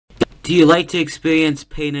Do you like to experience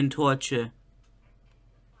pain and torture?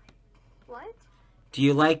 What? Do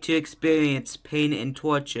you like to experience pain and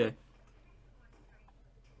torture?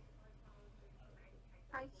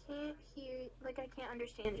 I can't hear, like, I can't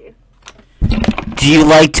understand you. Do you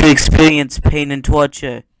like to experience pain and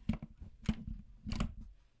torture? No.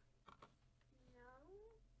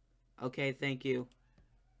 Okay, thank you.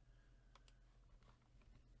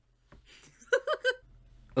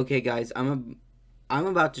 Okay, guys, I'm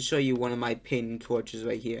about to show you one of my pain and tortures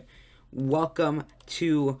right here. Welcome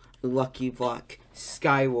to Lucky Block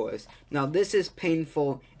Skywars. Now, this is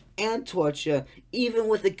painful and torture, even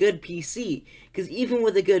with a good PC. Because even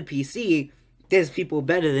with a good PC, there's people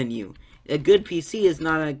better than you. A good PC is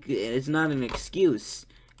not an excuse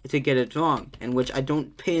to get it wrong, in which I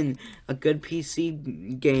don't pin a good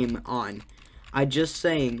PC game on. I'm just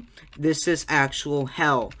saying, this is actual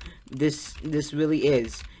hell. This really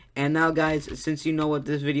is. And now, guys, since you know what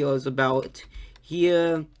this video is about,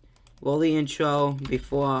 here, roll the intro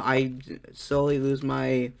before I slowly lose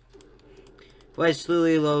my... Well, I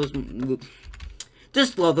slowly lose...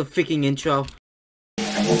 Just love the freaking intro.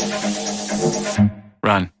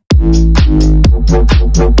 Run.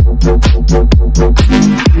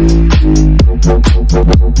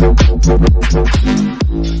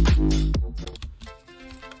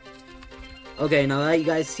 Okay, now that you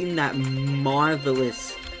guys seen that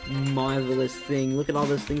marvelous thing, look at all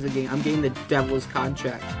those things I'm getting the devil's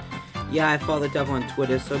contract. Yeah, I follow the devil on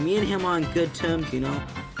Twitter, so me and him are on good terms, you know.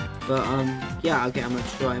 But yeah, okay, I'm gonna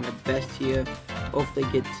try my best here. Hopefully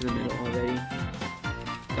get to the middle already.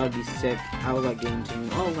 That would be sick. How was that game team?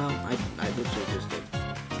 Oh well, I literally just did.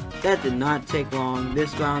 That did not take long.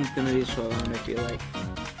 This round's gonna be a short round, I feel like.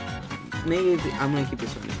 Maybe I'm gonna keep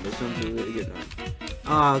this one. This one's a really good one.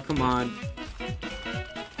 Oh, come on.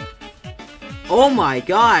 Oh my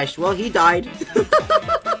gosh! Well, he died.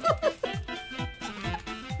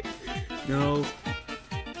 No.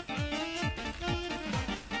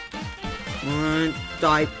 Come on,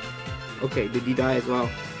 die. Okay, did he die as well?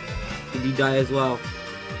 Did he die as well?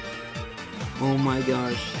 Oh my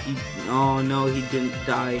gosh. Oh no, he didn't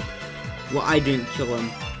die. Well, I didn't kill him.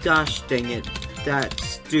 Gosh dang it. That's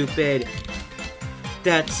stupid.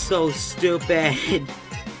 That's so stupid.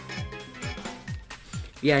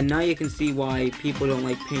 Yeah, now you can see why people don't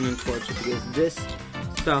like pain and torture, because this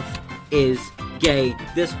stuff is gay.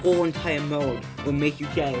 This whole entire mode will make you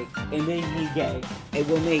gay. It made me gay. It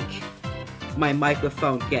will make my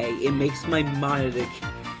microphone gay. It makes my monitor.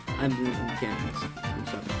 I'm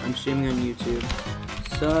sorry. I'm streaming on YouTube.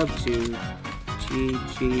 Sub to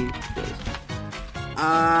GG.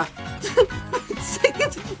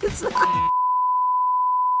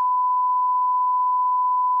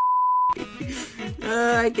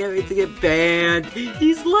 I can't wait to get banned.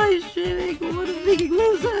 He's live streaming. What a big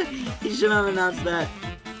loser. He should have announced that.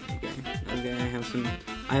 Okay.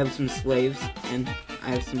 I have some slaves, and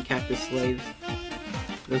I have some cactus slaves.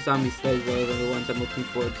 Those zombie slaves are the ones I'm looking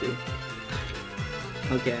forward to.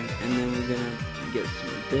 Okay, and then we're gonna get some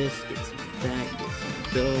of this, get some of that, get some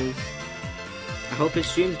of those. I hope his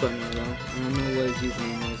stream's going well though. I don't know what his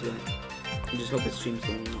username is, but I just hope his stream's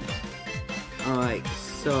going well. Alright,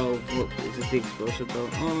 so, what is this, the explosive bow?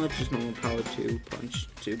 Oh, it's just normal power 2, punch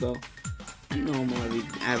 2 bow. Normal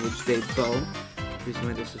average day bow. Please tell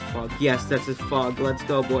me this is fog. Yes, that's his fog. Let's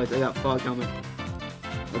go, boys. I got fog helmet.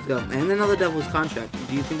 Let's go. And another devil's contract.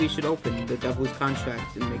 Do you think we should open the devil's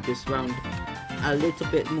contract and make this round a little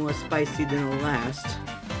bit more spicy than the last?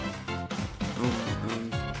 Oh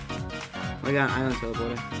my god, island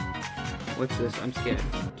teleporter. What's this? I'm scared.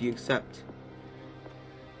 Do you accept?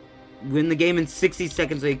 Win the game in 60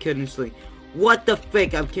 seconds, are you kidding me? What the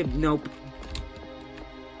frick? I'm kidding. Nope.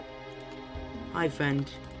 Hi, friend.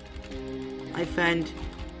 Hi, friend.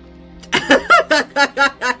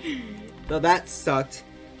 So that sucked.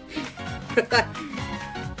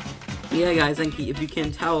 Yeah, guys, if you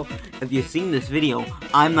can tell, if you've seen this video,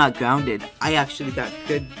 I'm not grounded. I actually got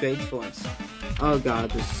good grades for once. Oh god,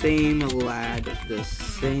 the same lad. The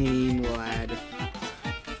same lad.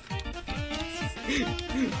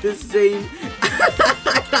 The same.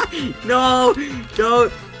 No!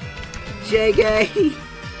 Don't! JK!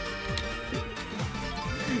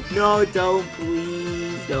 No, don't,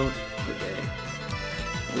 please, don't.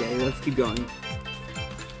 Okay, let's keep going.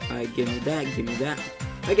 Alright, give me that, give me that.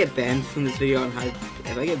 If I get banned from this video, if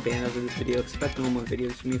I get banned after this video, expect no more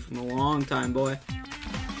videos from me from a long time, boy.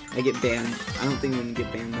 I get banned. I don't think I'm gonna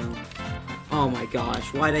get banned now. Oh my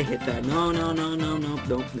gosh, why'd I hit that? No. I'm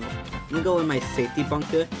gonna go in my safety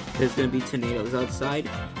bunker. There's gonna be tornadoes outside,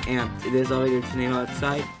 and there's already a tornado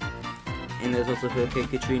outside. And there's also Hurricane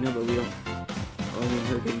Katrina, but we don't... I mean,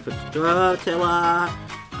 who can put Tortilla?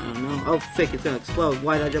 I don't know. Oh, frick, it's gonna explode.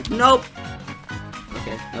 Why did I jump? Nope!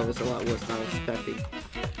 Okay, that was a lot worse than I was expecting.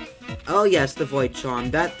 Oh, yes, the Void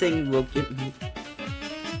Charm. That thing will get me.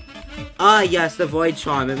 Ah, yes, the Void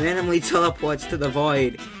Charm. It randomly teleports to the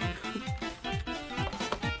Void.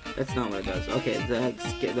 That's not what it does. Okay,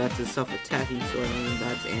 that's a self-attacking sword, and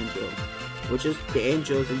that's Angel. Which is, the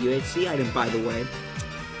Angel is a UHC item, by the way.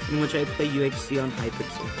 In which I play UHC on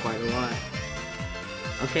Hypixel quite a lot.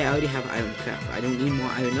 Okay, I already have iron crap. I don't need more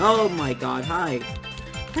iron. Oh my god, hi!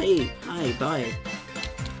 Hey, hi, bye.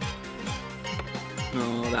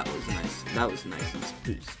 Oh, that was nice. That was nice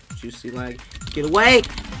and juicy lag. Get away!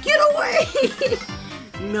 Get away!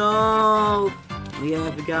 No! Yeah,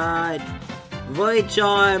 I forgot. Void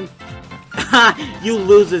Charm! You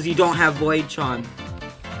losers, you don't have Void Charm.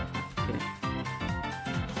 Okay.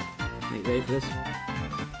 Are you ready for this?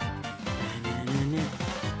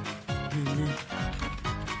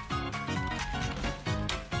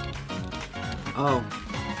 Oh.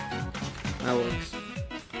 That works.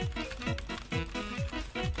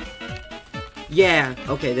 Yeah!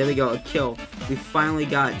 Okay, there we go. A kill. We finally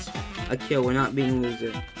got a kill. We're not being a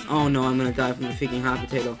loser. Oh no, I'm gonna die from the freaking hot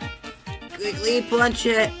potato. Quickly punch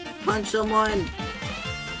it! Punch someone!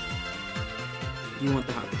 You want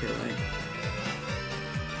the hot potato, right?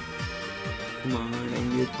 Come on, I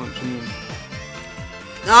need to punch him in.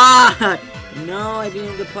 Ah! No, I didn't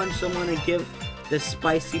need to punch someone and give the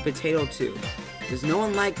spicy potato to. Because no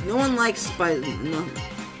one likes spicy. No.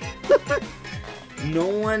 No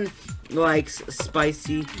one likes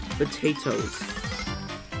spicy potatoes.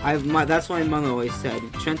 That's what my mother always said.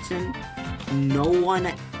 Trenton, no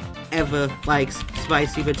one ever likes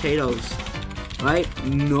spicy potatoes. Right?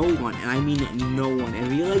 No one. And I mean no one.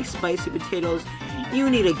 If you like spicy potatoes, you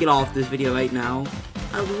need to get off this video right now.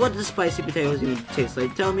 What does spicy potatoes even taste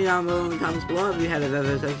like? Tell me down below in the comments below if you had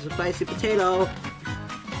a spicy potato.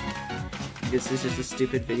 This is just a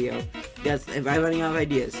stupid video. Yes, if I'm running out of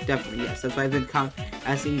ideas, definitely yes. That's why I've been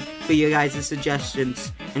asking for you guys'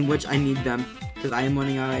 suggestions, in which I need them, because I am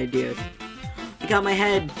running out of ideas. I got my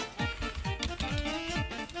head.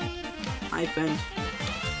 Hi, friend.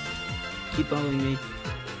 Keep following me.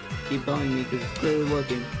 Keep following me, because it's clearly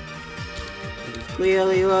working. It's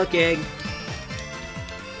clearly working.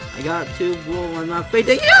 I got 2 wool. I'm not afraid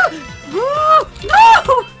to. Oh,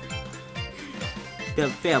 no! The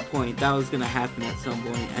fair point. That was gonna happen at some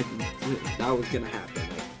point. That was gonna happen.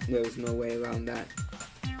 Like, there was no way around that.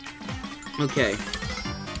 Okay.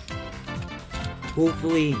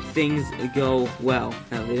 Hopefully things go well.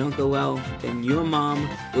 Now, if they don't go well, then your mom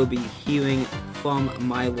will be hearing from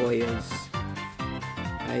my lawyers.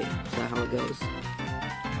 Right? Is that how it goes?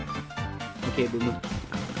 Okay, boom.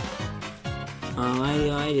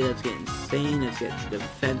 Alrighty, let's get insane. Let's get the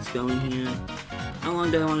fence going here. How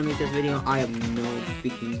long do I want to make this video? I have no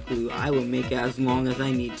freaking clue. I will make it as long as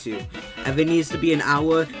I need to. If it needs to be an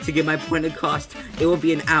hour to get my point across, it will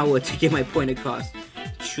be an hour to get my point across.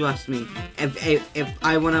 Trust me. If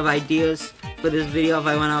I run out of ideas for this video, if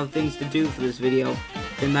I run out of things to do for this video,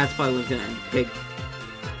 then that's probably what's gonna end big.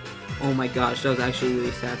 Oh my gosh, that was actually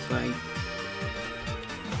really satisfying.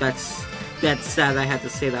 That's sad I had to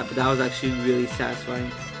say that, but that was actually really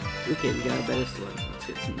satisfying. Okay, we got a better sword. Let's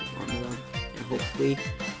get some armor on. And hopefully,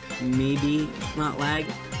 maybe not lag.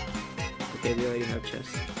 Okay, we already have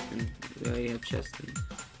chests.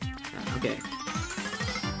 Okay.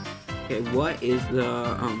 Okay, what is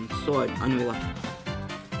the sword? Unreal.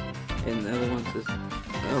 And the other one says,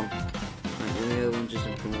 oh. And the other one just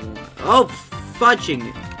oh,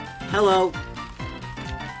 fudging! Hello.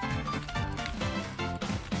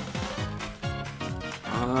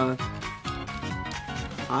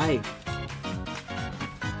 Hi.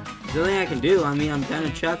 There's nothing I can do. I mean, I'm kind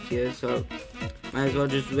of trapped here, so might as well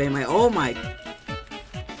just wait my. Oh my.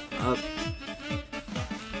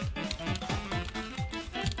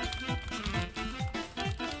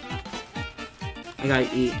 I gotta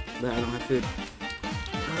eat, but I don't have food.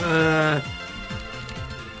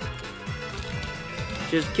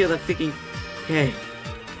 Just kill that freaking. Okay.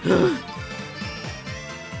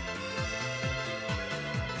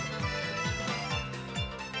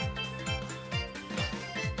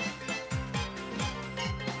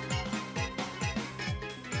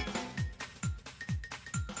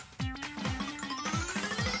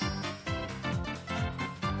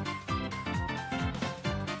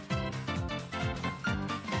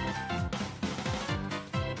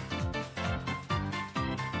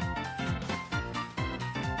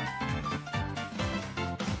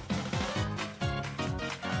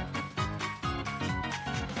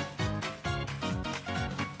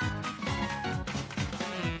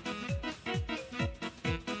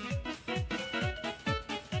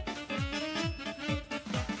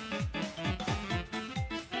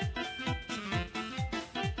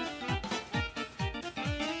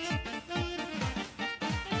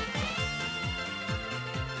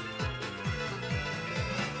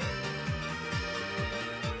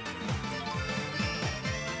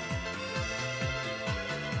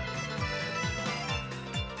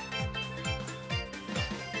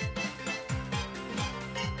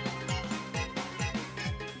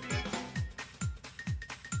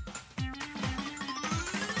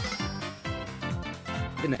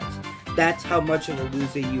 internet. That's how much of a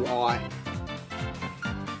loser you are.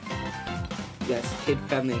 Yes,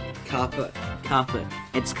 kid-friendly. Kappa.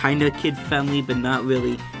 It's kinda kid-friendly, but not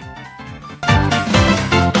really.